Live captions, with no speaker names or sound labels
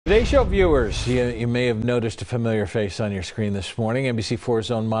Today Show viewers, you may have noticed a familiar face on your screen this morning. NBC4's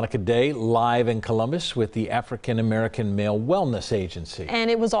own Monica Day live in Columbus with the African American Male Wellness Agency.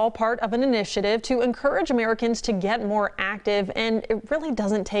 And it was all part of an initiative to encourage Americans to get more active, and it really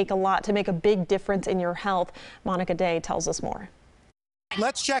doesn't take a lot to make a big difference in your health. Monica Day tells us more.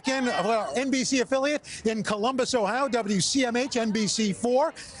 Let's check in with our NBC affiliate in Columbus, Ohio, WCMH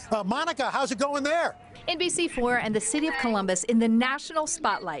NBC4. Monica, how's it going there? NBC4 and the city of Columbus in the national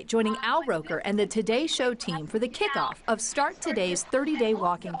spotlight, joining Al Roker and the Today Show team for the kickoff of Start Today's 30-day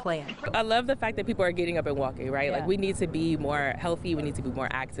walking plan. I love the fact that people are getting up and walking, right? Yeah. Like, we need to be more healthy, we need to be more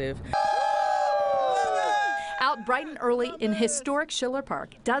active. Out bright and early in historic Schiller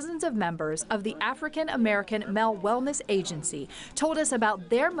Park, dozens of members of the African American Male Wellness Agency told us about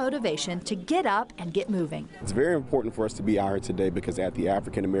their motivation to get up and get moving. It's very important for us to be out here today because at the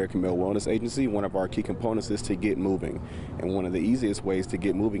African American Male Wellness Agency, one of our key components is to get moving. And one of the easiest ways to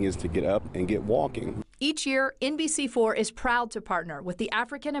get moving is to get up and get walking. Each year, NBC4 is proud to partner with the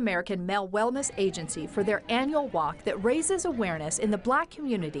African American Male Wellness Agency for their annual walk that raises awareness in the Black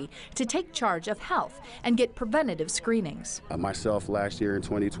community to take charge of health and get preventative screenings. Myself, last year in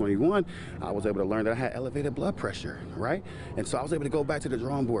 2021, I was able to learn that I had elevated blood pressure, right? And so I was able to go back to the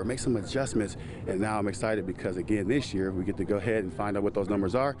drawing board, make some adjustments, and now I'm excited because, again, this year we get to go ahead and find out what those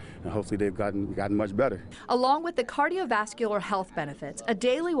numbers are, and hopefully they've gotten much better. Along with the cardiovascular health benefits, a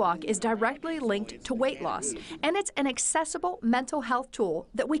daily walk is directly linked to weight loss, and it's an accessible mental health tool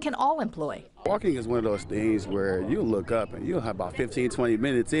that we can all employ. Walking is one of those things where you look up and you'll have about 15-20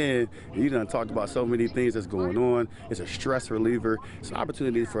 minutes in, and you done talked about so many things that's going on. It's a stress reliever. It's an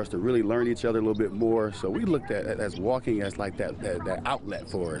opportunity for us to really learn each other a little bit more. So we looked at it as walking as like that outlet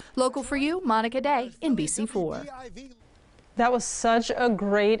for us. Local for you, Monica Day, NBC4. That was such a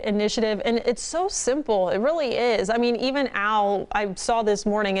great initiative, and it's so simple. It really is. I mean, even Al, I saw this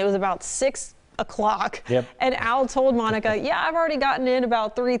morning, it was about 6 o'clock. Yep. And Al told Monica, yeah, I've already gotten in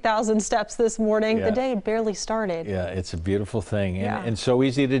about 3,000 steps this morning. Yeah. The day had barely started. Yeah, it's a beautiful thing and Yeah. so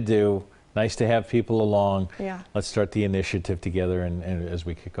easy to do. Nice to have people along. Yeah. Let's start the initiative together, and as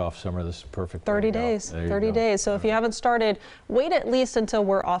we kick off summer, this is perfect. 30 way to go. days. There you 30 go. days. So if you haven't started, wait at least until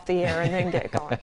we're off the air and then get going.